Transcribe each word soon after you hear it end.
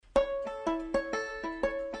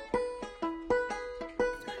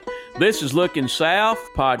This is Looking South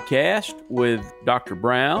podcast with Dr.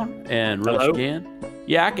 Brown and Russ Hello. again.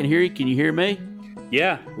 Yeah, I can hear you. Can you hear me?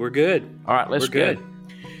 Yeah, we're good. All right, let's We're go. good.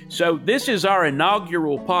 So this is our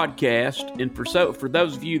inaugural podcast, and for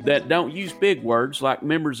those of you that don't use big words like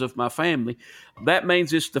members of my family, that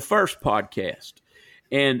means it's the first podcast.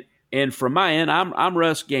 And from my end, I'm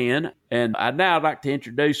Russ Gann, and I'd now like to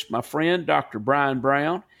introduce my friend, Dr. Brian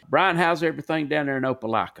Brown. Brian, how's everything down there in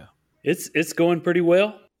Opelika? It's going pretty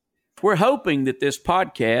well. We're hoping that this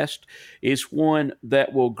podcast is one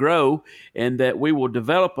that will grow and that we will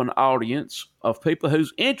develop an audience of people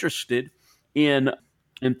who's interested in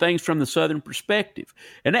things from the Southern perspective.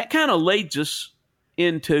 And that kind of leads us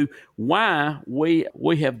into why we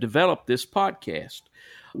have developed this podcast.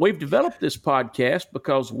 We've developed this podcast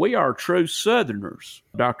because we are true Southerners,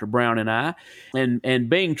 Dr. Brown and I. And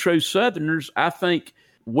being true Southerners, I think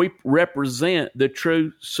we represent the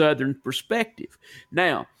true Southern perspective.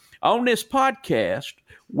 Now, on this podcast,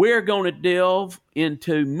 we're going to delve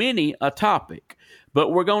into many a topic, but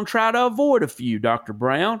we're going to try to avoid a few, Dr.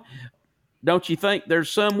 Brown. Don't you think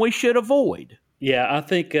there's some we should avoid? Yeah, I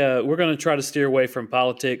think we're going to try to steer away from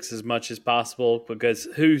politics as much as possible because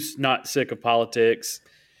who's not sick of politics?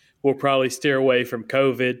 We'll probably steer away from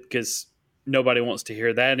COVID because nobody wants to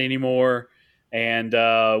hear that anymore. And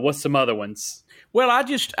what's some other ones? Well, I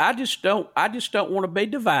just don't want to be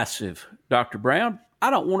divisive, Dr. Brown. I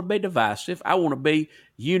don't want to be divisive. I want to be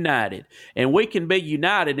united. And we can be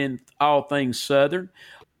united in all things Southern.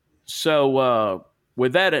 So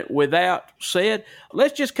without said,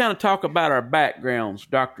 let's just kind of talk about our backgrounds,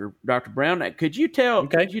 Dr. Brown. Could you tell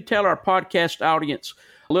our podcast audience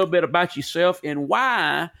a little bit about yourself and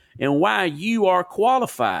why you are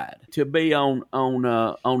qualified to be on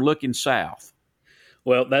Looking South?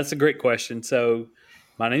 Well, that's a great question. So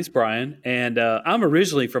my name's Brian, and I'm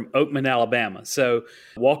originally from Oakman, Alabama. So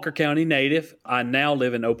Walker County native. I now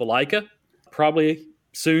live in Opelika, probably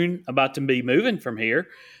soon about to be moving from here.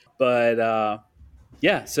 But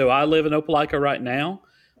so I live in Opelika right now,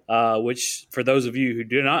 which for those of you who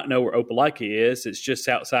do not know where Opelika is, it's just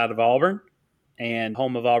outside of Auburn and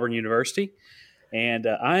home of Auburn University. And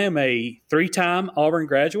I am a 3-time Auburn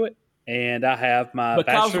graduate, and I have my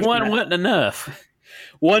because bachelor's. One wasn't enough.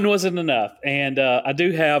 One wasn't enough. And I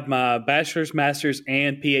do have my bachelor's, master's,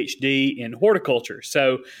 and PhD in horticulture.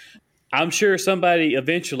 So I'm sure somebody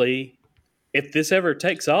eventually, if this ever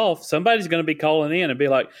takes off, somebody's going to be calling in and be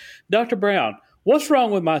like, Dr. Brown, what's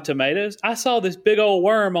wrong with my tomatoes? I saw this big old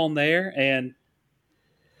worm on there.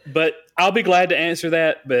 But I'll be glad to answer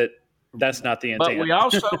that, but that's not the intent. But we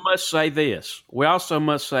also must say this.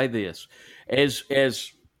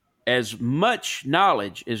 As much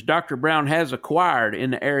knowledge as Dr. Brown has acquired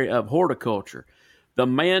in the area of horticulture, the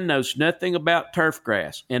man knows nothing about turf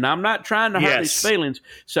grass. And I'm not trying to hurt his feelings,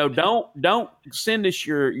 so don't send us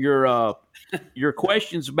your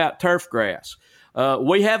questions about turf grass.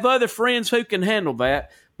 We have other friends who can handle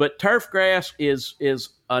that, but turf grass is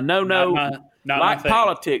a no-no. Not like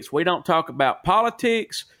politics. We don't talk about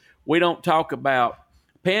politics. We don't talk about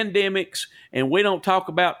pandemics, and we don't talk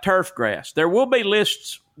about turf grass. There will be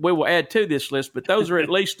lists we will add to this list, but those are at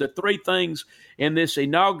least the 3 things in this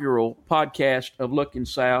inaugural podcast of Looking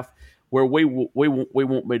South where we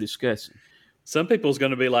won't be discussing. Some people's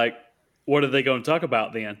going to be like, what are they going to talk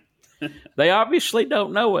about then? They obviously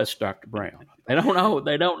don't know us, Dr. Brown. They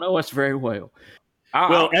don't know us very well.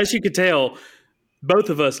 As you can tell, both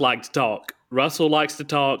of us like to talk. Russell likes to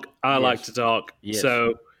talk. I like to talk. Yes.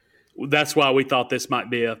 So that's why we thought this might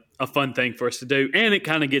be a fun thing for us to do. And it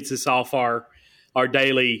kind of gets us off our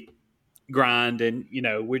daily grind. And,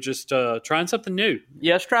 we're just trying something new.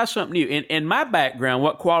 Yeah, let's try something new. And my background,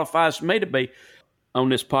 what qualifies me to be on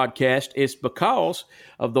this podcast is because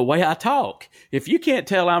of the way I talk. If you can't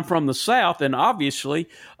tell I'm from the South, then obviously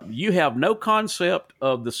you have no concept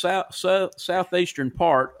of the southeastern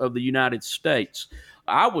part of the United States.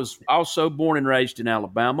 I was also born and raised in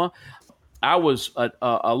Alabama. I was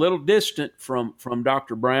a little distant from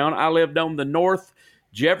Dr. Brown. I lived on the North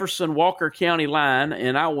Jefferson-Walker County line,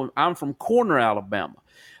 and I'm from Corner, Alabama,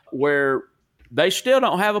 where they still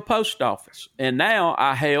don't have a post office. And now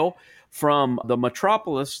I hail from the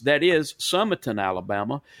metropolis that is Summerton,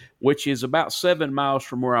 Alabama, which is about 7 miles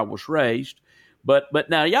from where I was raised. But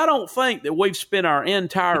now y'all don't think that we've spent our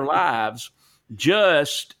entire lives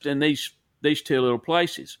just in these 2 little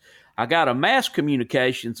places. I got a mass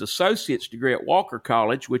communications associate's degree at Walker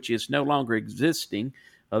College, which is no longer existing.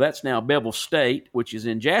 That's now Bevel State, which is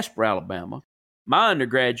in Jasper, Alabama. My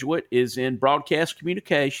undergraduate is in broadcast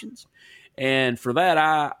communications. And for that,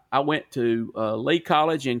 I went to Lee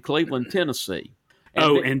College in Cleveland, Tennessee.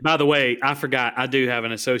 And by the way, I forgot, I do have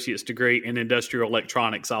an associate's degree in industrial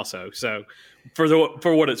electronics also. So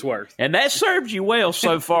for what it's worth. And that served you well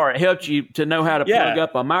so far. It helped you to know how to plug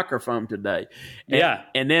up a microphone today.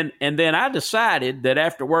 And then I decided that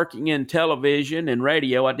after working in television and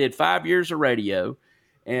radio, I did 5 years of radio,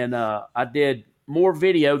 and I did more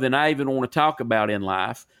video than I even want to talk about in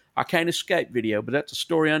life. I can't escape video, but that's a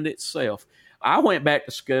story unto itself. I went back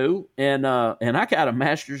to school, and I got a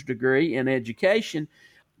master's degree in education,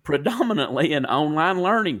 predominantly in online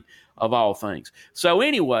learning of all things. So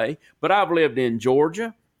anyway, but I've lived in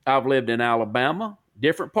Georgia. I've lived in Alabama,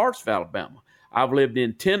 different parts of Alabama. I've lived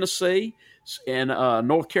in Tennessee and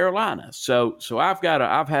North Carolina. So I've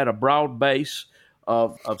had a broad base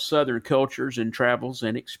of Southern cultures and travels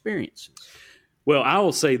and experiences. Well, I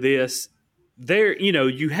will say this.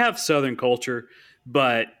 You have Southern culture,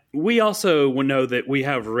 but we also will know that we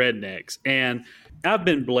have rednecks. And I've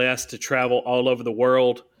been blessed to travel all over the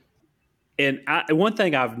world. And one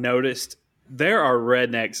thing I've noticed, there are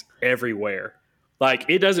rednecks everywhere. Like,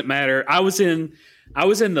 it doesn't matter. I was in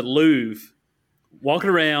the Louvre, walking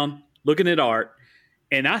around, looking at art,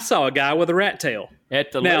 and I saw a guy with a rat tail.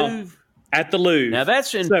 At the Louvre? At the Louvre. Now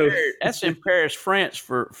that's in Paris, France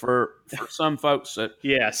for some folks that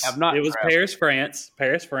have not. It was traveled.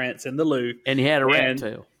 Paris, France, in the Louvre, and he had a rat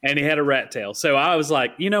tail. And he had a rat tail. So I was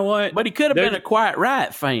like, you know what? But he could have been a Quiet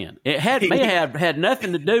Riot fan. It may have had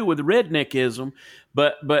nothing to do with the redneckism,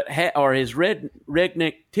 or his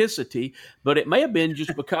redneckticity, but it may have been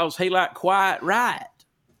just because he liked Quiet Riot.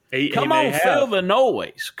 Come on, feel the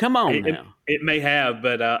noise. Come on now. It may have,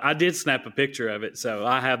 but I did snap a picture of it, so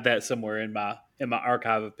I have that somewhere in my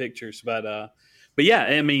archive of pictures. But yeah,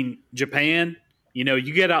 I mean, Japan.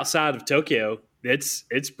 You get outside of Tokyo,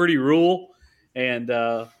 it's pretty rural, and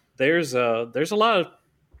there's a lot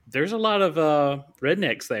of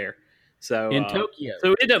rednecks there. So in Tokyo,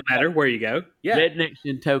 so it doesn't matter where you go. Yeah, rednecks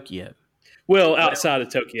in Tokyo. Well, outside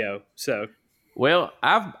of Tokyo, so well,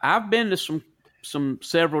 I've been to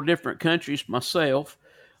several different countries myself.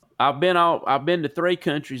 I've been to 3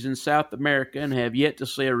 countries in South America and have yet to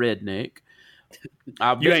see a redneck.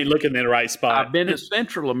 You ain't looking in the right spot. I've been to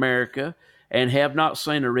Central America and have not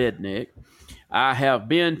seen a redneck. I have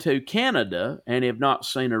been to Canada and have not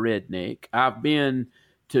seen a redneck. I've been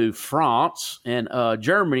to France and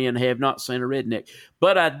Germany and have not seen a redneck.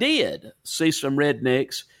 But I did see some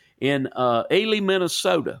rednecks in Ely,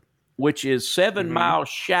 Minnesota, which is 7 miles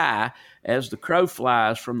shy as the crow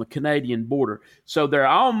flies from the Canadian border. So they're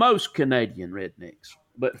almost Canadian rednecks.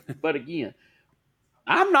 But again,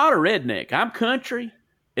 I'm not a redneck. I'm country.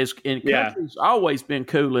 Country's always been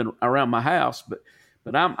cool around my house,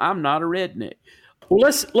 but I'm not a redneck. Well,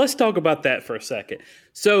 let's talk about that for a second.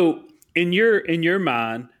 So in your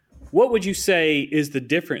mind, what would you say is the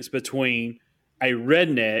difference between a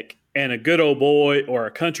redneck and a good old boy or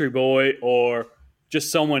a country boy or just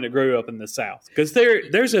someone that grew up in the South? Because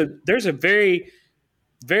there's a very,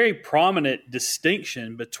 very prominent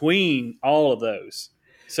distinction between all of those.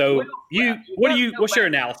 So what's your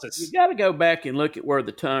analysis? You got to go back and look at where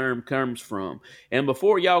the term comes from. And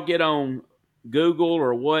before y'all get on Google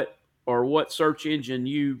or what search engine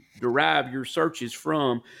you derive your searches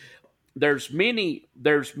from, there's many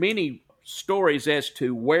stories as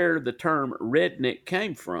to where the term redneck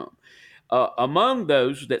came from. Among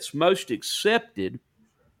those that's most accepted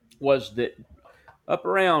was that up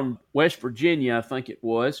around West Virginia, I think it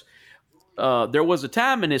was, there was a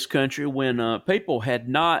time in this country when people had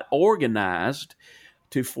not organized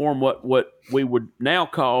to form what we would now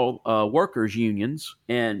call workers' unions,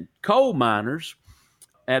 and coal miners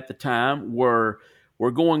at the time were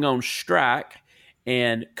going on strike.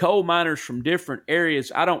 And coal miners from different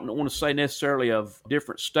areas, I don't want to say necessarily of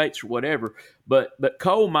different states or whatever, but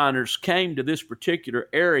coal miners came to this particular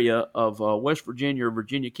area of West Virginia or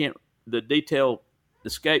Virginia. The detail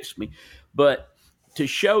escapes me. But to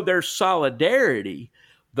show their solidarity,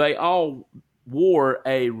 they all wore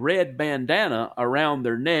a red bandana around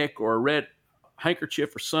their neck or a red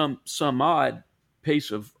handkerchief or some odd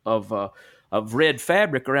piece of red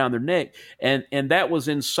fabric around their neck, and that was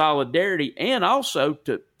in solidarity, and also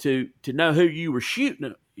to know who you were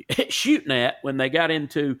shooting at when they got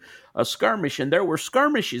into a skirmish. And there were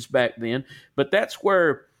skirmishes back then, but that's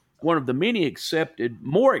where one of the many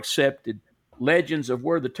more accepted legends of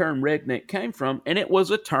where the term redneck came from, and it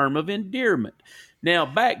was a term of endearment. Now,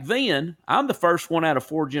 back then, I'm the first one out of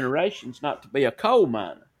 4 generations not to be a coal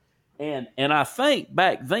miner, and I think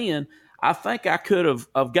back then, I think I could have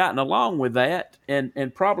gotten along with that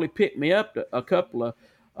and probably picked me up a couple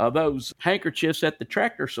of those handkerchiefs at the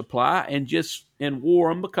Tractor Supply and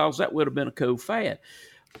wore them because that would have been a cool fad.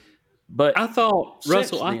 But I thought,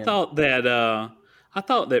 since Russell, then, I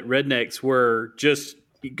thought that rednecks were just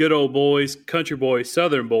good old boys, country boys,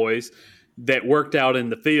 southern boys that worked out in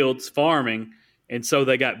the fields farming, and so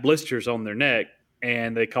they got blisters on their neck,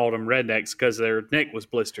 and they called them rednecks because their neck was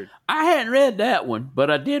blistered. I hadn't read that one,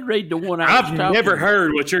 but I did read the one I've never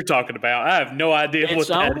heard what you're talking about. I have no idea what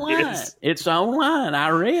that is. It's online. I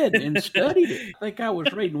read and studied it. I think I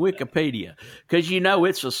was reading Wikipedia because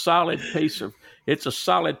it's a solid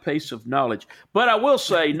piece of knowledge. But I will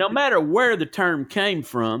say, no matter where the term came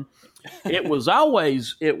from, it was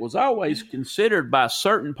always considered by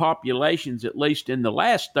certain populations, at least in the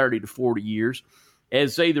last 30 to 40 years,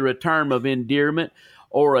 as either a term of endearment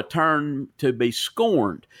or a term to be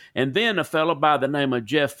scorned. And then a fellow by the name of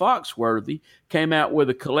Jeff Foxworthy came out with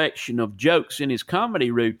a collection of jokes in his comedy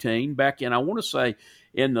routine back in, I want to say,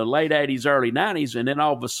 in the late 80s, early 90s, and then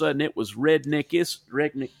all of a sudden it was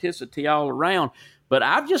redneckicity all around. But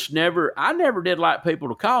I never did like people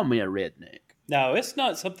to call me a redneck. No, it's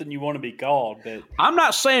not something you want to be called. But I'm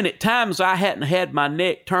not saying at times I hadn't had my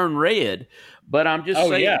neck turn red, but I'm just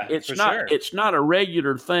saying it's not a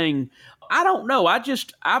regular thing. I don't know. There's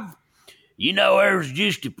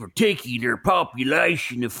just a particular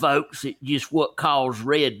population of folks that just what calls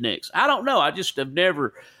rednecks. I don't know. I've just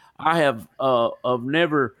never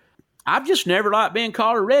liked being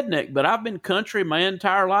called a redneck, but I've been country my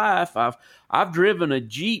entire life. I've driven a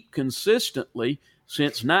Jeep consistently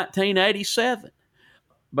since 1987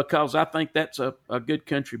 because I think that's a good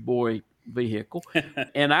country boy vehicle.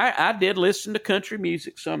 And I did listen to country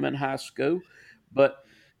music some in high school, but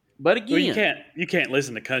again, well, you can't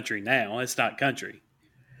listen to country now. It's not country.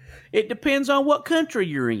 It depends on what country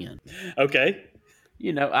you're in. Okay.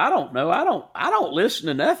 I don't know. I don't listen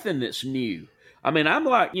to nothing that's new. I mean, I'm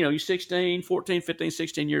like, you're 16, 14, 15,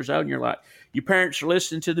 16 years old, and you're like, your parents are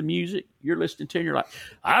listening to the music you're listening to, and you're like,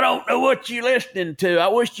 I don't know what you're listening to. I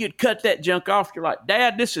wish you'd cut that junk off. You're like,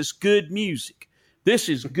 Dad, this is good music. This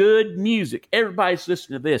is good music. Everybody's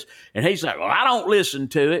listening to this. And he's like, well, I don't listen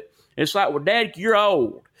to it. It's like, well, Dad, you're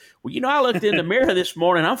old. Well, I looked in the mirror this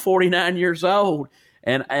morning. I'm 49 years old,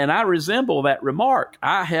 and I resemble that remark.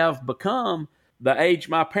 I have become the age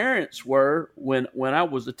my parents were when I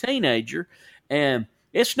was a teenager. And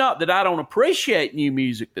it's not that I don't appreciate new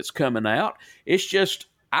music that's coming out. It's just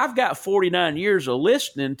I've got 49 years of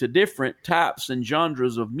listening to different types and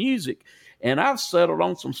genres of music, and I've settled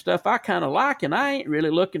on some stuff I kind of like, and I ain't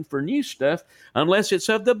really looking for new stuff unless it's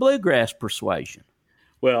of the bluegrass persuasion.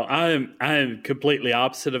 Well, I am completely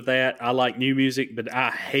opposite of that. I like new music, but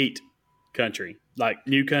I hate country, like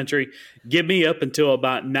new country. Give me up until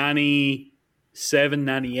about 97,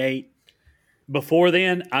 98. Before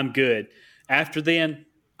then, I'm good. After then,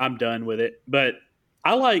 I'm done with it. But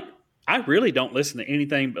I really don't listen to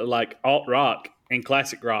anything but like alt rock and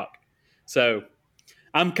classic rock. So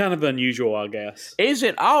I'm kind of unusual, I guess. Is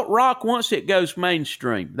it alt rock once it goes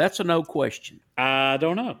mainstream? That's a no question. I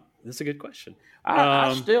don't know. That's a good question.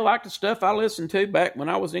 I still like the stuff I listened to back when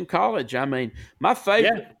I was in college. I mean, my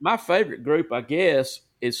favorite group, I guess,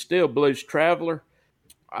 is still Blues Traveler.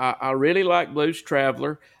 I really like Blues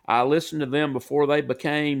Traveler. I listened to them before they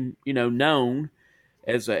became, known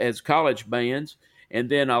as college bands. And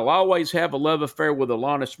then I'll always have a love affair with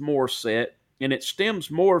Alanis Morissette. And it stems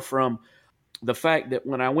more from the fact that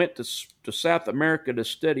when I went to South America to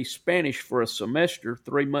study Spanish for a semester,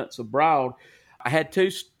 3 months abroad, I had 2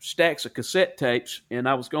 stacks of cassette tapes, and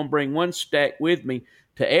I was going to bring one stack with me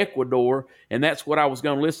to Ecuador, and that's what I was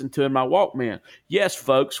going to listen to in my Walkman. Yes,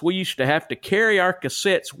 folks, we used to have to carry our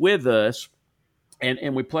cassettes with us,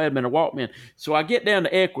 and we played them in a Walkman. So I get down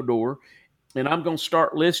to Ecuador, and I'm going to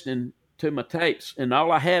start listening to my tapes, and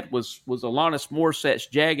all I had was Alanis Morissette's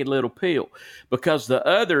Jagged Little Pill, because the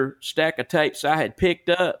other stack of tapes I had picked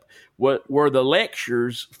up were the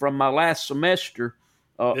lectures from my last semester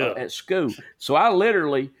at school. So I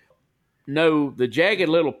literally know the Jagged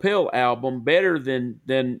Little Pill album better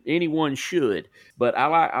than anyone should. But I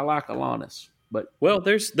like Alanis. But well,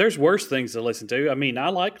 there's worse things to listen to. I mean, I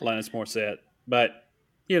like Alanis Morissette, but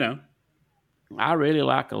I really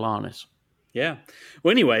like Alanis. Yeah.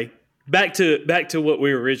 Well, anyway, back to what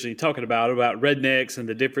we were originally talking about rednecks and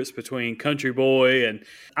the difference between country boy, and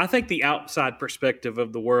I think the outside perspective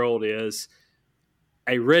of the world is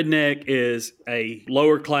a redneck is a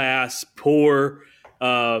lower class, poor,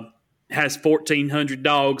 has 1,400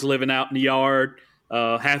 dogs living out in the yard.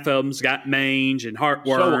 Half of them's got mange and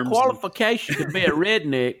heartworms. So a qualification to be a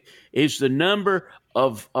redneck is the number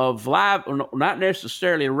of live, or not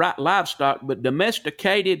necessarily livestock, but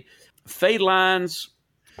domesticated felines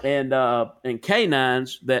and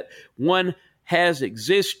canines that one has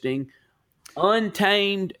existing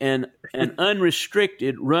untamed and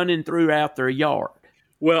unrestricted running throughout their yard.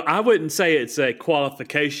 Well, I wouldn't say it's a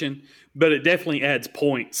qualification, but it definitely adds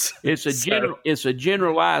points. It's a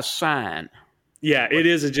generalized sign. Yeah, it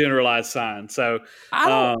is a generalized sign. So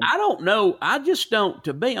I don't know. I just don't,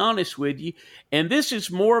 to be honest with you. And this is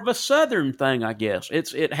more of a Southern thing, I guess.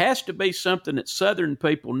 It has to be something that Southern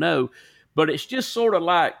people know, but it's just sort of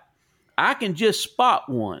like I can just spot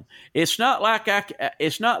one. It's not like I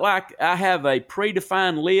have a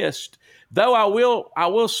predefined list. Though I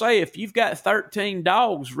will say, if you've got 13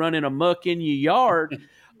 dogs running amok in your yard,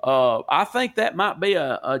 I think that might be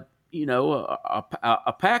a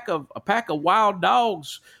pack of wild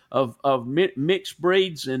dogs of mixed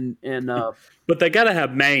breeds and but they got to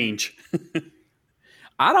have mange.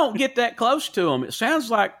 I don't get that close to them. It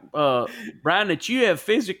sounds like, Brian, that you have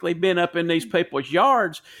physically been up in these people's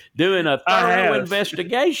yards doing a thorough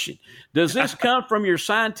investigation. Does this come from your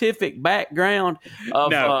scientific background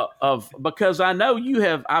of because I know you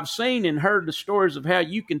have, I've seen and heard the stories of how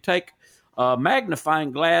you can take a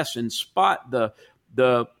magnifying glass and spot the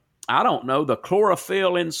I don't know, the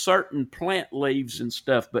chlorophyll in certain plant leaves and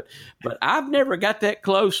stuff, but I've never got that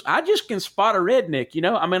close. I just can spot a redneck, you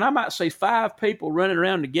know. I mean, I might see 5 people running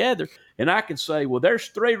around together, and I can say, well, there's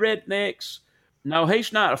 3 rednecks. No,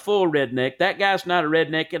 he's not a full redneck. That guy's not a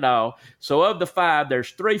redneck at all. So of the 5,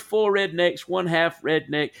 there's 3 full rednecks, 1 half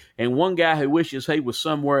redneck, and 1 guy who wishes he was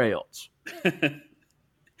somewhere else.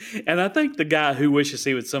 And I think the guy who wishes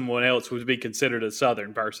he was someone else would be considered a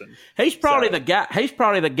Southern person. He's probably the guy. He's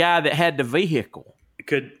probably the guy that had the vehicle. It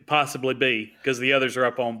could possibly be because the others are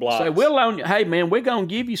up on blocks. So we'll loan you. Hey man, we're gonna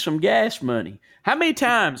give you some gas money. How many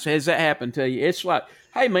times has that happened to you? It's like,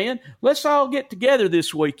 hey man, let's all get together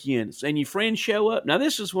this weekend, and your friends show up. Now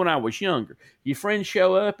this is when I was younger. Your friends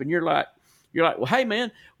show up, and you're like, well, hey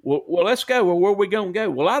man, well let's go. Well, where are we gonna go?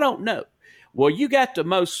 Well, I don't know. Well, you got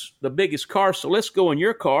the biggest car, so let's go in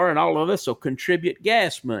your car, and all of us will contribute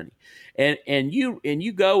gas money. And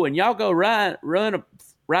you go, and y'all go ride around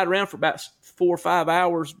for about 4 or 5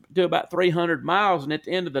 hours, do about 300 miles, and at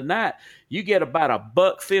the end of the night, you get about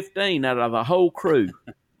 $1.15 out of the whole crew.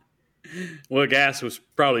 Well, gas was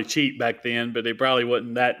probably cheap back then, but it probably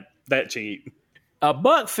wasn't that cheap.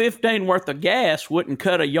 $1.15 worth of gas wouldn't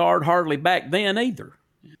cut a yard hardly back then either.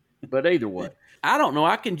 But either way, I don't know.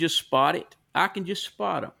 I can just spot it. I can just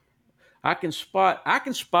spot them. I can spot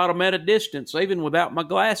them at a distance, even without my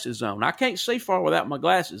glasses on. I can't see far without my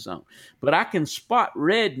glasses on, but I can spot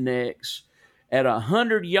rednecks at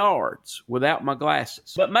 100 yards without my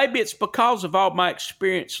glasses. But maybe it's because of all my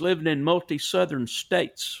experience living in multi-Southern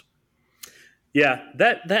states. Yeah,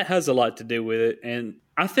 that has a lot to do with it. And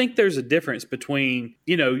I think there's a difference between,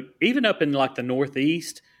 even up in like the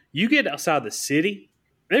Northeast, you get outside the city,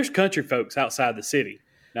 there's country folks outside the city.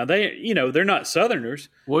 Now, they're not Southerners.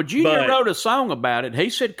 Well, Junior wrote a song about it. He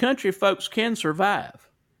said country folks can survive.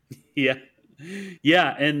 Yeah.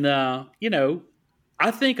 Yeah, and,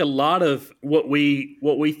 I think a lot of what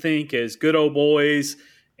we think as good old boys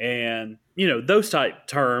and, those type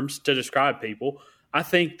terms to describe people, I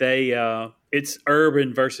think it's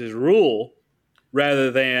urban versus rural rather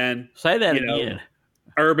than... Say that again.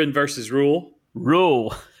 Urban versus rural.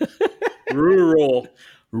 Rural.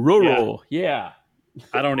 Rural, yeah.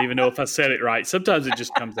 I don't even know if I said it right. Sometimes it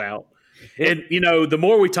just comes out. And, the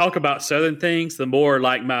more we talk about Southern things, the more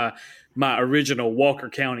like my original Walker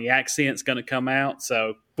County accent's going to come out.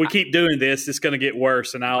 So if we keep doing this, it's going to get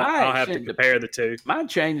worse, and I'll have to compare the two. Mine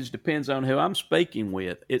changes depends on who I'm speaking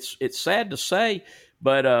with. It's sad to say,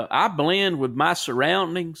 but I blend with my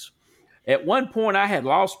surroundings. At one point, I had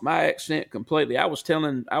lost my accent completely. I was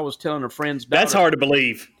telling a friend's daughter. That's hard to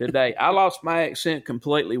believe. Today, I lost my accent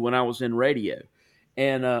completely when I was in radio.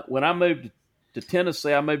 And when I moved to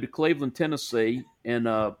Tennessee, I moved to Cleveland, Tennessee, and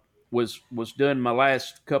was doing my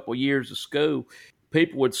last couple years of school.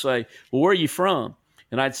 People would say, well, where are you from?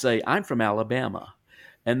 And I'd say, I'm from Alabama.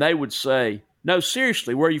 And they would say, no,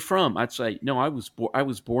 seriously, where are you from? I'd say, no, I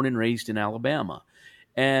was born and raised in Alabama.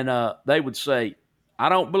 And they would say, I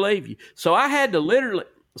don't believe you. So I had to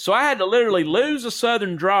literally lose a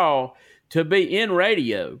Southern drawl to be in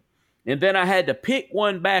radio. And then I had to pick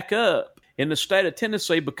one back up in the state of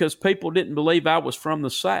Tennessee because people didn't believe I was from the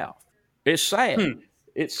South. It's sad.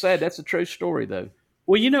 It's sad. That's a true story, though.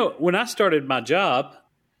 Well, when I started my job,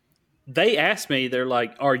 they asked me, they're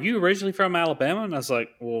like, are you originally from Alabama? And I was like,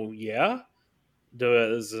 well, yeah.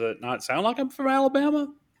 Does it not sound like I'm from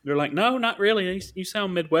Alabama? They're like, no, not really. You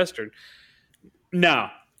sound Midwestern. No,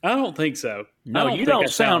 I don't think so. No, you don't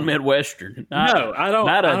sound Midwestern. No, I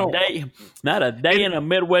don't. Not a day in a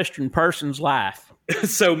Midwestern person's life.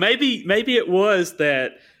 So maybe it was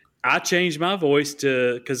that I changed my voice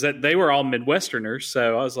to because they were all Midwesterners.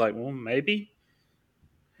 So I was like, well, maybe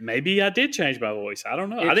I did change my voice. I don't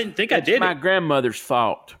know. I didn't think I did. It's my grandmother's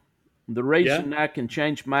fault. The reason Yeah. I can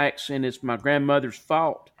change my accent is my grandmother's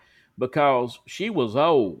fault because she was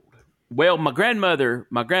old. Well, my grandmother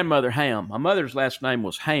Ham. My mother's last name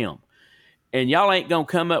was Ham, and y'all ain't gonna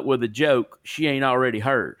come up with a joke she ain't already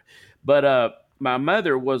heard. But my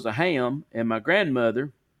mother was a Ham, and my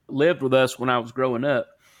grandmother lived with us when I was growing up,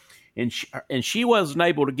 and she wasn't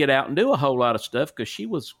able to get out and do a whole lot of stuff because she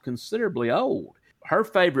was considerably old. Her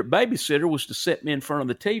favorite babysitter was to sit me in front of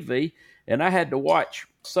the TV, and I had to watch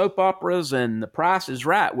soap operas and The Price is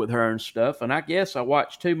Right with her and stuff. And I guess I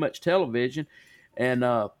watched too much television, and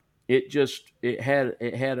it had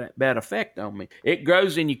a bad effect on me. It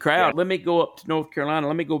grows in your crowd. Yeah. Let me go up to North Carolina.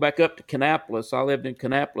 Let me go back up to Kannapolis. I lived in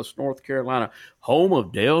Kannapolis, North Carolina, home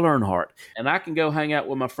of Dale Earnhardt. And I can go hang out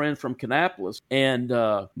with my friends from Kannapolis, and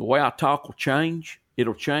the way I talk will change.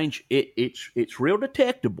 It'll change. It's real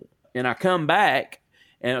detectable. And I come back,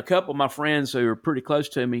 and a couple of my friends who are pretty close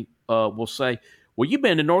to me will say, well, you've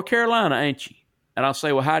been to North Carolina, ain't you? And I'll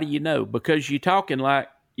say, well, how do you know? Because you're talking like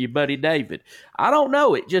your buddy David. I don't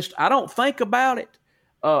know. I don't think about it.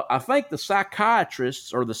 I think the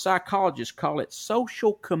psychiatrists or the psychologists call it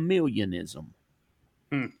social chameleonism.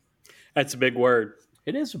 That's a big word.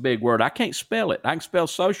 It is a big word. I can't spell it. I can spell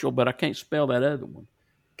social, but I can't spell that other one.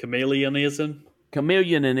 Chameleonism?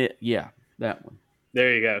 Chameleon in it. Yeah, that one.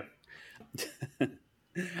 There you go.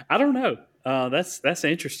 I don't know. That's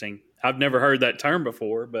interesting. I've never heard that term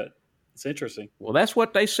before, but it's interesting. Well, that's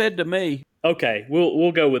what they said to me. Okay,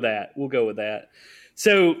 we'll go with that. We'll go with that.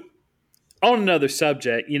 So, on another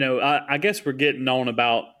subject, I guess we're getting on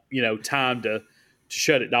about time to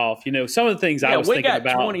shut it off. Some of the things I was thinking about. We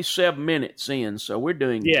got 27 minutes in, so we're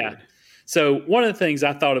doing good. So one of the things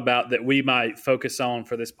I thought about that we might focus on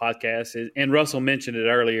for this podcast is, and Russell mentioned it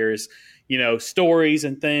earlier, is stories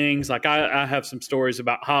and things. Like I have some stories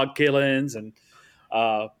about hog killings and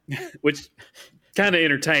which kind of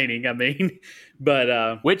entertaining. I mean,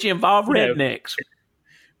 but which involve rednecks.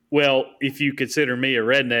 Well, if you consider me a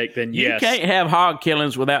redneck, then yes. You can't have hog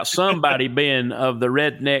killings without somebody being of the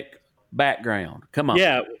redneck background. Come on.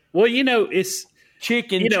 Yeah. Well, it's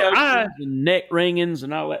chicken chokers and neck ringings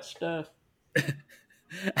and all that stuff.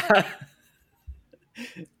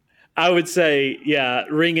 I would say,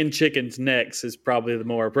 ringing chickens' necks is probably the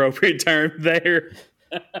more appropriate term there.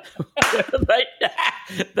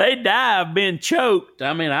 They die of being choked.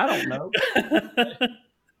 I mean, I don't know.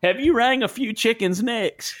 Have you rang a few chickens'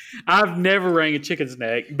 necks? I've never rang a chicken's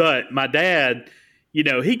neck, but my dad,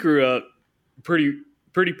 he grew up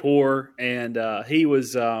pretty poor, and he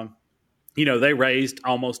was, they raised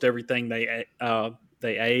almost everything they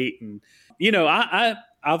ate, and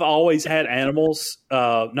I've always had animals,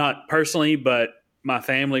 not personally, but my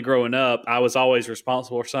family growing up, I was always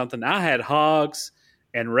responsible for something. I had hogs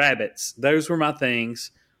and rabbits. Those were my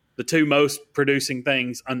things, the two most producing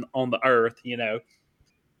things on the earth,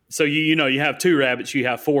 So, you have 2 rabbits, you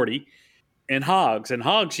have 40. And hogs,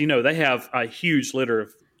 they have a huge litter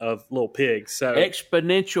of little pigs. So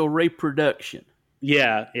exponential reproduction.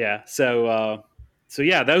 Yeah. So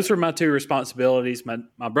those were my 2 responsibilities.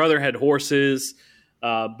 My brother had horses,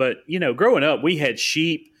 but growing up, we had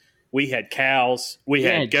sheep, we had cows, we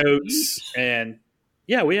had goats, sheep. And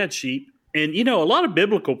we had sheep. And a lot of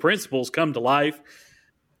biblical principles come to life,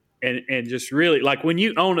 and just really like when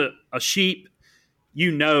you own a sheep,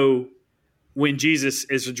 when Jesus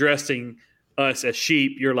is addressing us as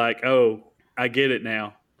sheep, you're like, oh, I get it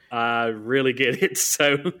now. I really get it.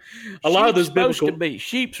 So a lot of those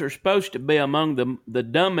sheep are supposed to be among the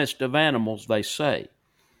dumbest of animals, they say.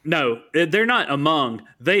 No, they're not among.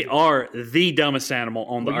 They are the dumbest animal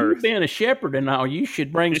on the earth. You being a shepherd and all, you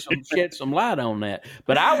should shed some light on that.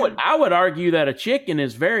 But I would argue that a chicken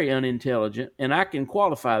is very unintelligent, and I can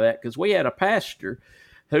qualify that because we had a pastor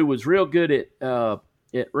who was real good at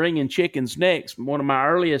ringing chickens' necks. One of my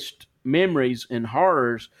earliest memories and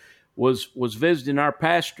horrors was visiting our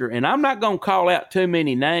pastor, and I'm not going to call out too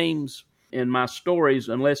many names in my stories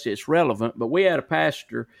unless it's relevant, but we had a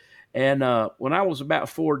pastor, and when I was about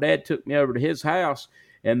 4, Dad took me over to his house,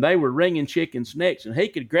 and they were ringing chickens' necks, and he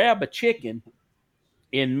could grab a chicken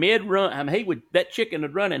in mid-run. I mean, that chicken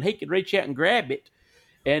would run, and he could reach out and grab it,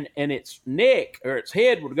 and its neck or its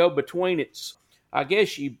head would go between its, I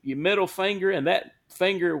guess, your middle finger and that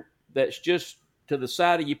finger that's just to the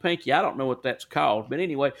side of your pinky. I don't know what that's called, but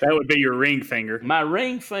anyway. That would be your ring finger. My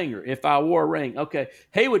ring finger, if I wore a ring. Okay.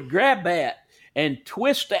 He would grab that and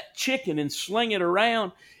twist that chicken and sling it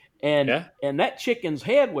around, and that chicken's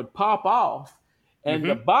head would pop off, and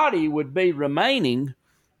the body would be remaining,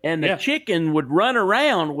 and the chicken would run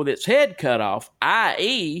around with its head cut off,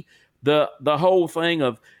 i.e., the whole thing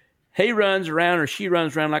of he runs around or she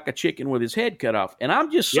runs around like a chicken with his head cut off. And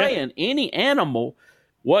I'm just saying, any animal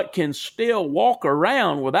what can still walk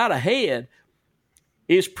around without a head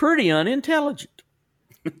is pretty unintelligent.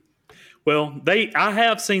 Well, I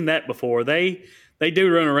have seen that before. They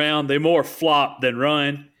do run around. They more flop than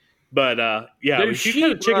run. But do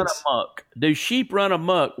sheep run amok? Do sheep run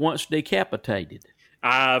amok once decapitated?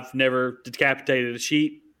 I've never decapitated a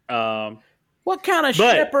sheep. What kind of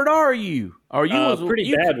shepherd are you? Are you a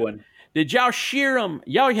pretty bad one? Did y'all shear them?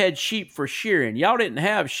 Y'all had sheep for shearing. Y'all didn't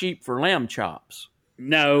have sheep for lamb chops.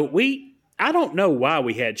 No, I don't know why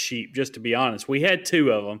we had sheep. Just to be honest, we had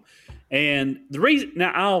 2 of them, and the reason.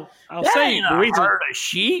 Now I'll say the reason. Herd of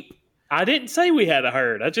sheep. I didn't say we had a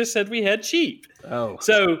herd. I just said we had sheep. Oh,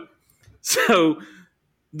 so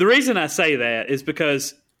the reason I say that is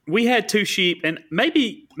because we had 2 sheep, and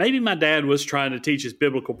maybe my dad was trying to teach us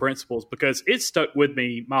biblical principles because it stuck with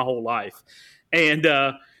me my whole life. And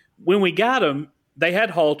when we got them, they had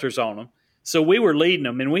halters on them. So we were leading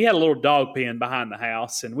them, and we had a little dog pen behind the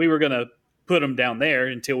house, and we were going to put them down there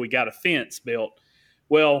until we got a fence built.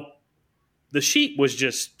 Well, the sheep was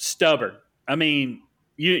just stubborn. I mean,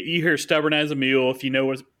 you hear stubborn as a mule if you know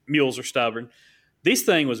what mules are stubborn. This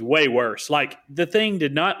thing was way worse. Like, the thing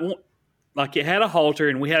did not want, like, it had a halter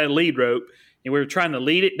and we had a lead rope and we were trying to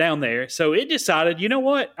lead it down there. So it decided, you know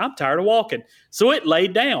what? I'm tired of walking. So it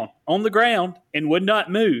laid down on the ground and would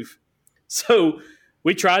not move. So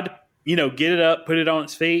we tried to, get it up, put it on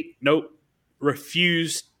its feet. Nope.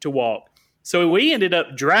 Refused to walk. So we ended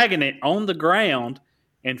up dragging it on the ground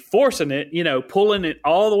and forcing it, pulling it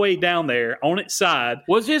all the way down there on its side.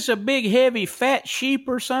 Was this a big, heavy, fat sheep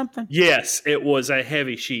or something? Yes, it was a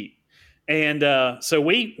heavy sheep. And so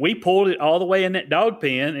we pulled it all the way in that dog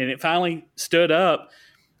pen, and it finally stood up.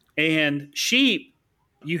 And sheep,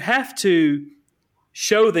 you have to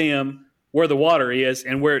show them where the water is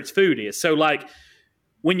and where its food is. So, like,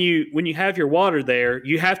 when you have your water there,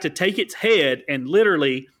 you have to take its head and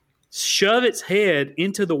literally shove its head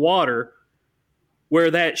into the water where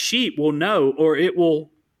that sheep will know, or it will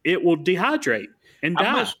dehydrate and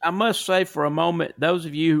die. I must say for a moment, those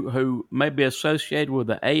of you who may be associated with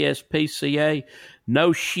the ASPCA,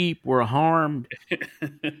 no sheep were harmed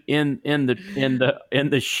in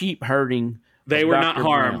the sheep herding. They were not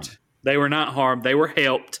harmed. They were not harmed. They were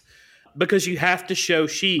helped because you have to show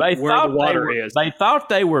sheep where the water is. They thought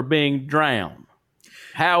they were being drowned.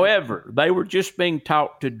 However, they were just being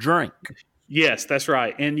taught to drink. Yes, that's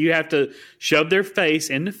right. And you have to shove their face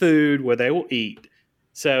in the food where they will eat.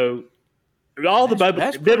 So all the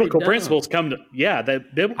biblical principles come to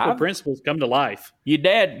principles come to life. Your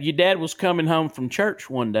dad was coming home from church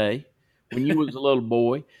one day when you was a little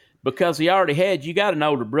boy because he already had, you got an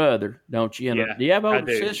older brother, don't you? Yeah, do you have an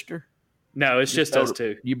older sister? No, it's just us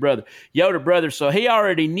 2. Your older brother. So he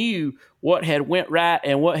already knew what had went right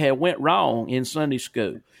and what had went wrong in Sunday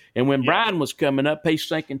school. And when Brian was coming up, he's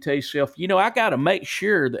thinking to himself, I got to make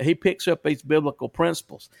sure that he picks up these biblical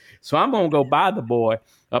principles. So I'm going to go buy the boy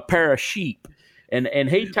a pair of sheep. And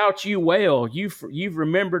he taught you well. You've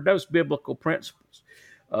remembered those biblical principles.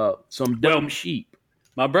 Some dumb sheep.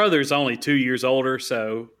 My brother's only 2 years older,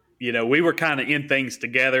 so we were kind of in things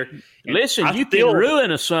together. Listen, you can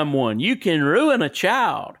ruin someone. You can ruin a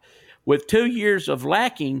child with 2 years of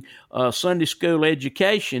lacking Sunday school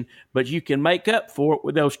education, but you can make up for it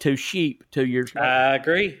with those 2 sheep 2 years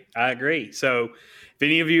later. I agree. So if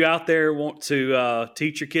any of you out there want to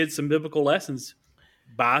teach your kids some biblical lessons,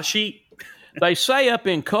 buy a sheep. They say up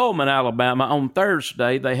in Coleman, Alabama, on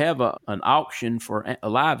Thursday, they have an auction for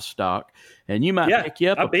livestock, and you might pick you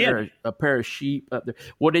up a pair of sheep up there.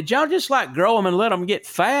 Well, did y'all just like grow them and let them get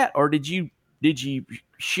fat, or did you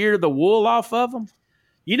shear the wool off of them?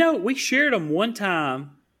 We sheared them one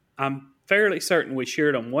time. I'm fairly certain we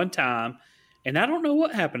sheared them one time, and I don't know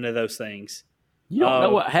what happened to those things. You don't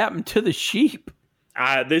know what happened to the sheep?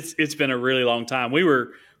 It's been a really long time. We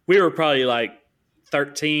were probably like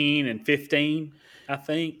 13 and 15, I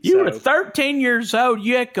think. You were 13 years old.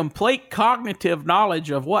 You had complete cognitive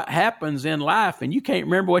knowledge of what happens in life, and you can't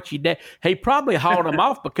remember what you did. He probably hauled them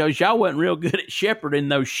off because y'all wasn't real good at shepherding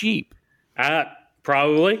those sheep.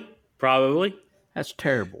 Probably. That's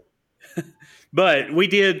terrible. But we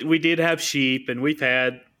did have sheep, and we've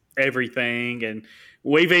had everything, and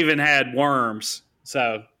we've even had worms.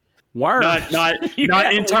 So worms, not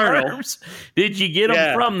internal. Worms? Did you get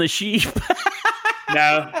them from the sheep?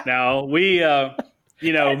 No. We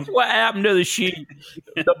That's what happened to the sheep.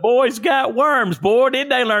 The boys got worms. Boy, did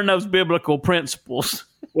they learn those biblical principles.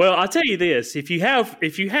 Well, I'll tell you this: if you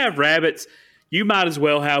have rabbits, you might as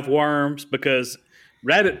well have worms because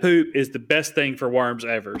rabbit poop is the best thing for worms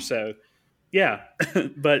ever. So, yeah.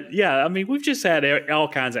 But, yeah, I mean, we've just had all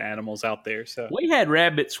kinds of animals out there. So We had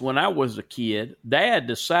rabbits when I was a kid. Dad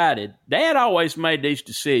always made these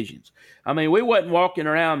decisions. I mean, we wasn't walking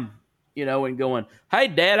around, and going, hey,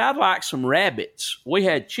 Dad, I'd like some rabbits. We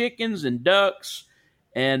had chickens and ducks,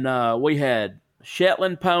 and we had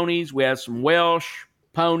Shetland ponies. We had some Welsh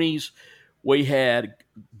ponies. We had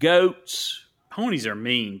goats. Ponies are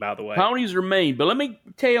mean, by the way. Ponies are mean. But let me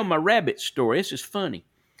tell you my rabbit story. This is funny.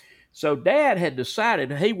 So Dad had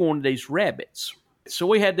decided he wanted these rabbits. So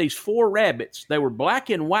we had these 4 rabbits. They were black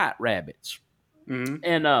and white rabbits.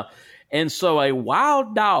 Mm-hmm. And so a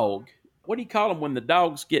wild dog, what do you call them when the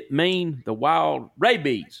dogs get mean? The wild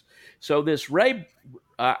rabies. So this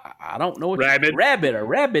I don't know. Rabid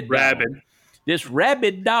dog. This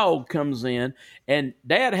rabid dog comes in, and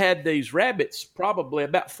Dad had these rabbits probably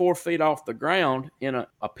about 4 feet off the ground in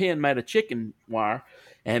a pen made of chicken wire.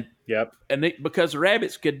 And because the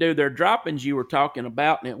rabbits could do their droppings you were talking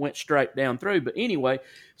about, and it went straight down through. But anyway,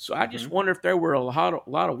 so I just wonder if there were a lot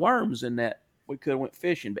of worms in that. We could have went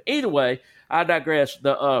fishing. But either way, I digress.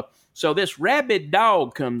 So this rabid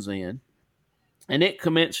dog comes in, and it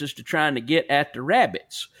commences to trying to get at the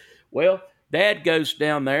rabbits. Well, Dad goes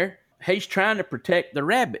down there. He's trying to protect the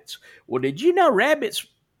rabbits. Well, did you know rabbits?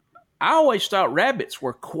 I always thought rabbits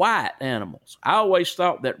were quiet animals. I always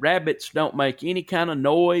thought that rabbits don't make any kind of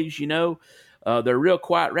noise, They're real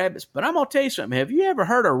quiet rabbits. But I'm going to tell you something. Have you ever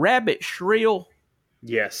heard a rabbit shrill?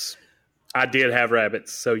 Yes. I did have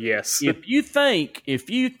rabbits, so yes. If you think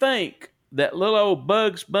that little old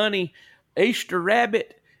Bugs Bunny Easter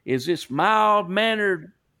rabbit is this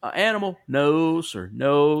mild-mannered animal, no, sir,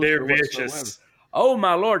 no. They're vicious. Oh,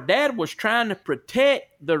 my Lord. Dad was trying to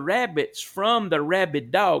protect the rabbits from the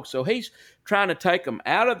rabid dog. So he's trying to take them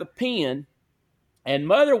out of the pen. And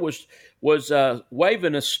Mother was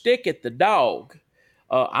waving a stick at the dog.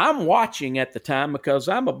 I'm watching at the time because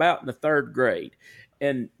I'm about in the 3rd grade.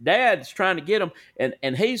 And Dad's trying to get them.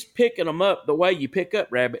 And he's picking them up the way you pick up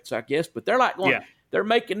rabbits, I guess. But they're like going, they're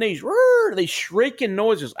making these shrieking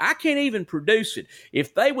noises. I can't even produce it.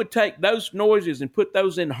 If they would take those noises and put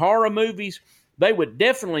those in horror movies, they would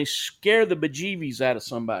definitely scare the bejeebies out of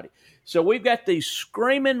somebody. So we've got these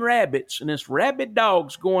screaming rabbits and this rabid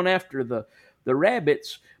dog's going after the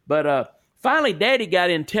rabbits. But finally, Daddy got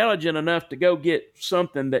intelligent enough to go get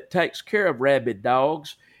something that takes care of rabid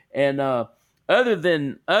dogs. And other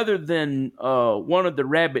than one of the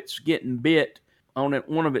rabbits getting bit on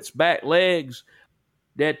one of its back legs,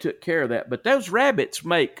 Dad took care of that. But those rabbits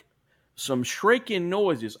make some shrieking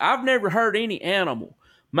noises. I've never heard any animal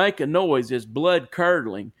make a noise as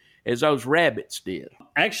blood-curdling as those rabbits did.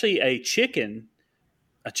 Actually, a chicken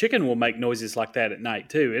will make noises like that at night,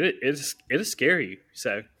 too. It'll scare you.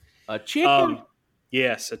 So a chicken?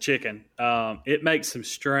 Yes, a chicken. It makes some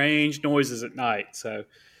strange noises at night. So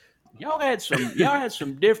y'all had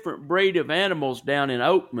some different breed of animals down in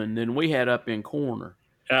Oakman than we had up in Corner.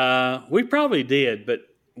 We probably did, but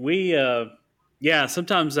we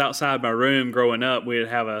sometimes outside my room growing up,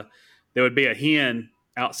 there would be a hen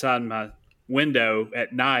outside my window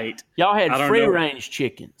at night. Y'all had free-range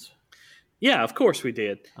chickens. Yeah, of course we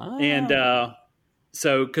did. Oh. And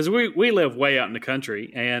so, because we live way out in the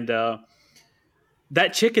country, and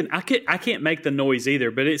that chicken, I can't make the noise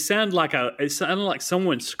either, but it sounded like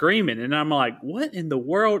someone screaming, and I'm like, what in the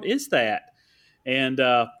world is that? And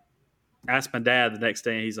asked my dad the next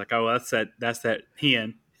day, and he's like, oh, that's that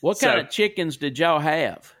hen. What kind of chickens did y'all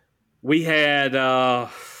have? We had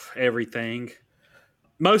everything.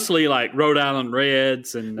 Mostly like Rhode Island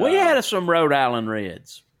Reds. And we had some Rhode Island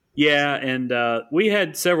Reds. Yeah, and we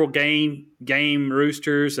had several game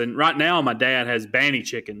roosters. And right now my dad has Banny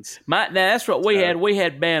chickens. Now that's what we had. We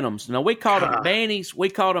had Bantams. Now we called them Bannies.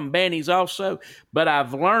 We called them Bannies also. But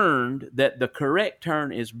I've learned that the correct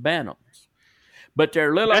term is Bantams. But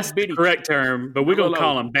they're little That's bitty. The correct term, but we're going to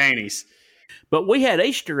call them Bannies. But we had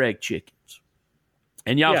Easter egg chickens.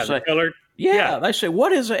 And y'all say... colored. Yeah, they say,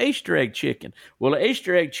 what is an Easter egg chicken? Well, an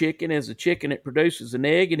Easter egg chicken is a chicken that produces an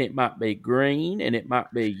egg, and it might be green, and it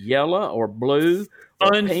might be yellow or blue.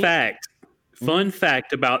 Fun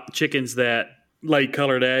fact about chickens that lay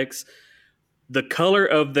colored eggs, the color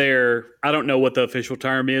of their, I don't know what the official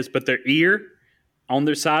term is, but their ear on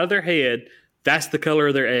their side of their head, that's the color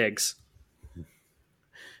of their eggs.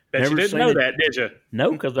 Bet you didn't know that, did you?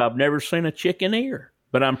 No, because I've never seen a chicken ear,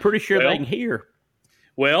 but I'm pretty sure they can hear.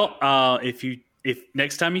 Well, if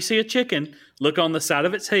next time you see a chicken, look on the side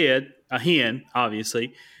of its head, a hen,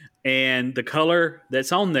 obviously, And the color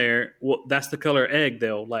that's on there, well, that's the color egg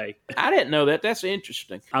they'll lay. I didn't know that. That's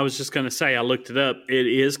interesting. I was just going to say, I looked it up. It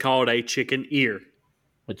is called a chicken ear.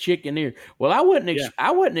 A chicken ear. Well, I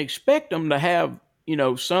wouldn't expect them to have,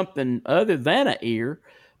 something other than an ear,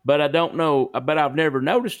 but I don't know. But I've never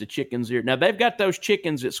noticed a chicken's ear. Now they've got those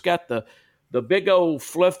chickens that's got the big old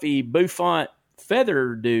fluffy bouffant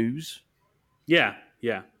feather dews. Yeah.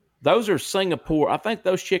 Those are Singapore. I think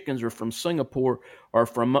those chickens are from Singapore or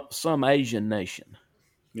from some Asian nation.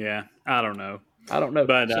 Yeah, I don't know.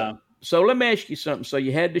 But so let me ask you something. So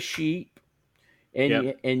you had the sheep,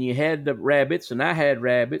 and you had the rabbits, and I had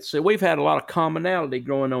rabbits. So we've had a lot of commonality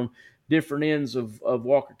growing on different ends of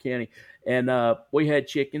Walker County, and we had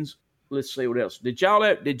chickens. Let's see what else. Did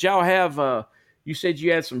y'all have? You said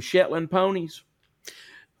you had some Shetland ponies.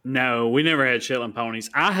 No, we never had Shetland ponies.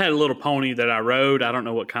 I had a little pony that I rode. I don't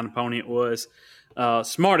know what kind of pony it was.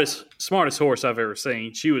 Smartest horse I've ever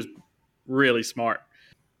seen. She was really smart.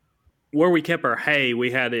 Where we kept our hay, we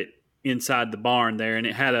had it inside the barn there, and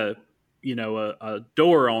it had a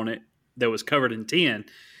door on it that was covered in tin.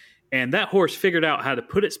 And that horse figured out how to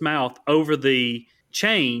put its mouth over the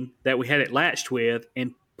chain that we had it latched with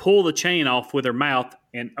and pull the chain off with her mouth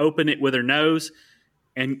and open it with her nose,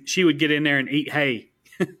 and she would get in there and eat hay.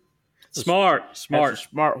 Smart. That's a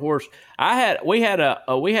smart horse. We had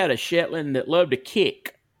a Shetland that loved to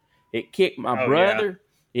kick. It kicked my brother.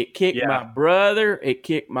 Yeah. It kicked my brother. It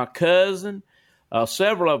kicked my cousin.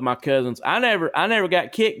 Several of my cousins. I never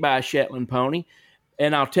got kicked by a Shetland pony,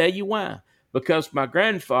 and I'll tell you why. Because my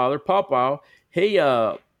grandfather, Pawpaw, he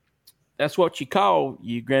that's what you call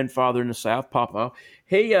your grandfather in the South, Pawpaw.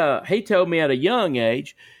 He told me at a young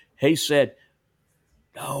age. He said,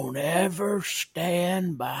 "Don't ever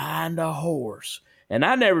stand behind a horse." And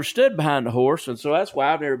I never stood behind a horse, and so that's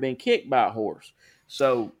why I've never been kicked by a horse.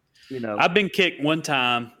 So, I've been kicked one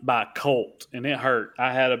time by a colt, and it hurt.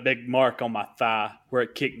 I had a big mark on my thigh where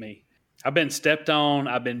it kicked me. I've been stepped on,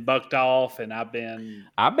 I've been bucked off, and I've been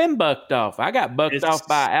bucked off. I got bucked off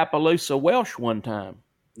by Appaloosa Welsh one time.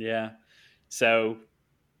 Yeah. So,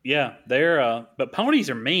 yeah, but ponies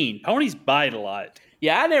are mean. Ponies bite a lot.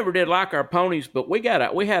 Yeah, I never did like our ponies, but we had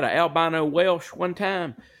an albino Welsh one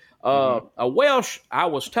time. A Welsh, I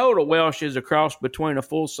was told a Welsh is a cross between a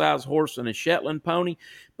full-size horse and a Shetland pony,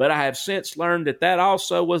 but I have since learned that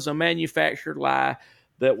also was a manufactured lie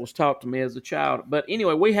that was taught to me as a child. But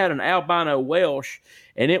anyway, we had an albino Welsh,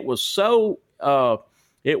 and it was so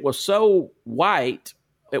white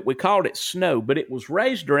that we called it Snow, but it was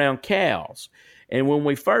raised around cows. And when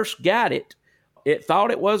we first got it, it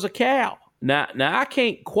thought it was a cow. Now I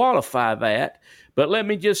can't qualify that, but let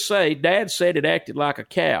me just say, Dad said it acted like a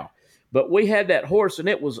cow. But we had that horse, and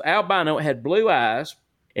it was albino. It had blue eyes,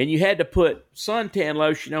 and you had to put suntan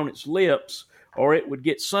lotion on its lips, or it would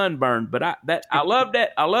get sunburned. But I loved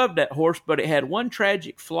that. I loved that horse, but it had one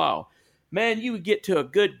tragic flaw. Man, you would get to a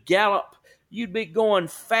good gallop. You'd be going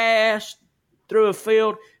fast through a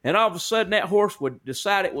field, and all of a sudden that horse would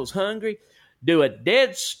decide it was hungry, do a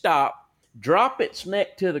dead stop, drop its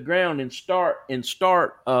neck to the ground and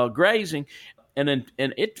start grazing, and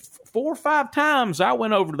it 4 or 5 times I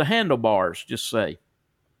went over the handlebars. Just say,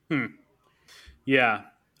 yeah,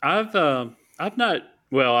 I've not.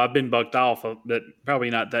 Well, I've been bucked off, but probably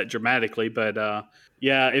not that dramatically. But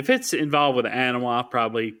yeah, if it's involved with an animal, I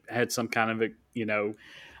probably had some kind of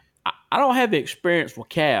I don't have the experience with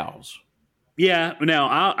cows. Yeah, now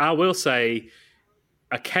I will say,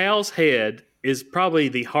 a cow's head is probably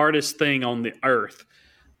the hardest thing on the earth.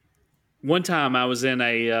 One time I was in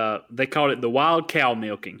they called it the wild cow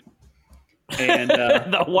milking. And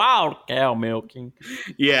the wild cow milking.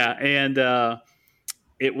 Yeah, and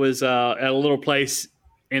it was at a little place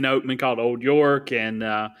in Oatman called Old York, and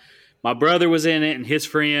my brother was in it and his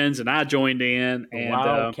friends, and I joined in. And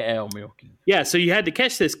wild cow milking. Yeah, so you had to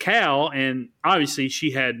catch this cow, and obviously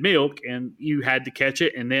she had milk, and you had to catch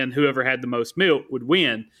it, and then whoever had the most milk would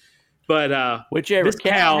win. But whichever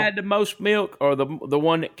cow had the most milk, or the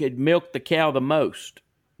one that could milk the cow the most.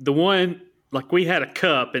 The one, like, we had a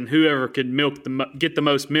cup, and whoever could get the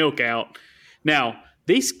most milk out. Now,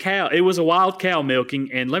 it was a wild cow milking,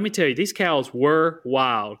 and let me tell you, these cows were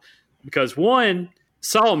wild, because one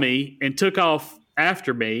saw me and took off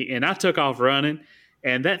after me, and I took off running,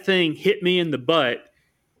 and that thing hit me in the butt,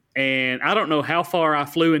 and I don't know how far I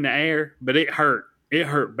flew in the air, but it hurt. It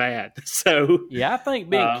hurt bad. So yeah, I think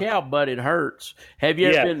being cow butted hurts. Have you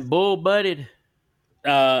ever been bull butted?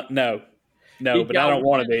 No, but I don't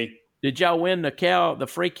want to be. Did y'all win the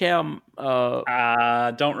free cow?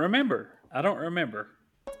 I don't remember.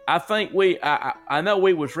 I think I know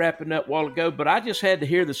we was wrapping up a while ago, but I just had to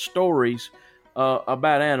hear the stories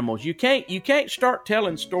about animals. You can't start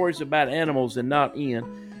telling stories about animals and not end.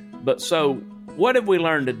 But so, what have we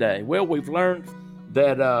learned today? Well, we've learned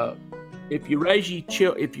that if you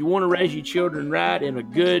want to raise your children right in a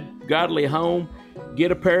good, godly home,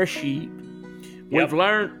 get a pair of sheep. Yep.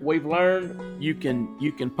 We've learned you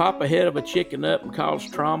can pop a head of a chicken up and cause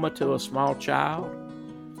trauma to a small child.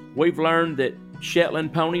 We've learned that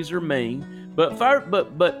Shetland ponies are mean, but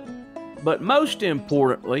most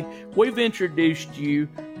importantly, we've introduced you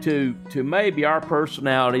to maybe our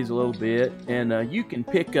personalities a little bit, and you can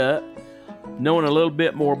pick up knowing a little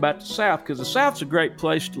bit more about the South, because the South's a great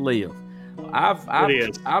place to live. I've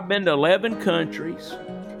been to 11 countries,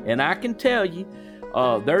 and I can tell you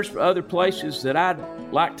there's other places that I'd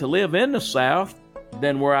like to live in the South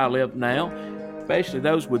than where I live now, especially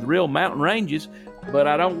those with real mountain ranges, but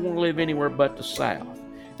I don't want to live anywhere but the South.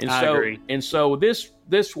 I agree. And so this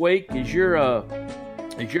week, as you're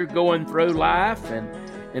going through life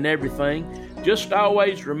and everything, just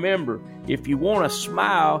always remember, if you want to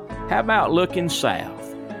smile, how about looking south?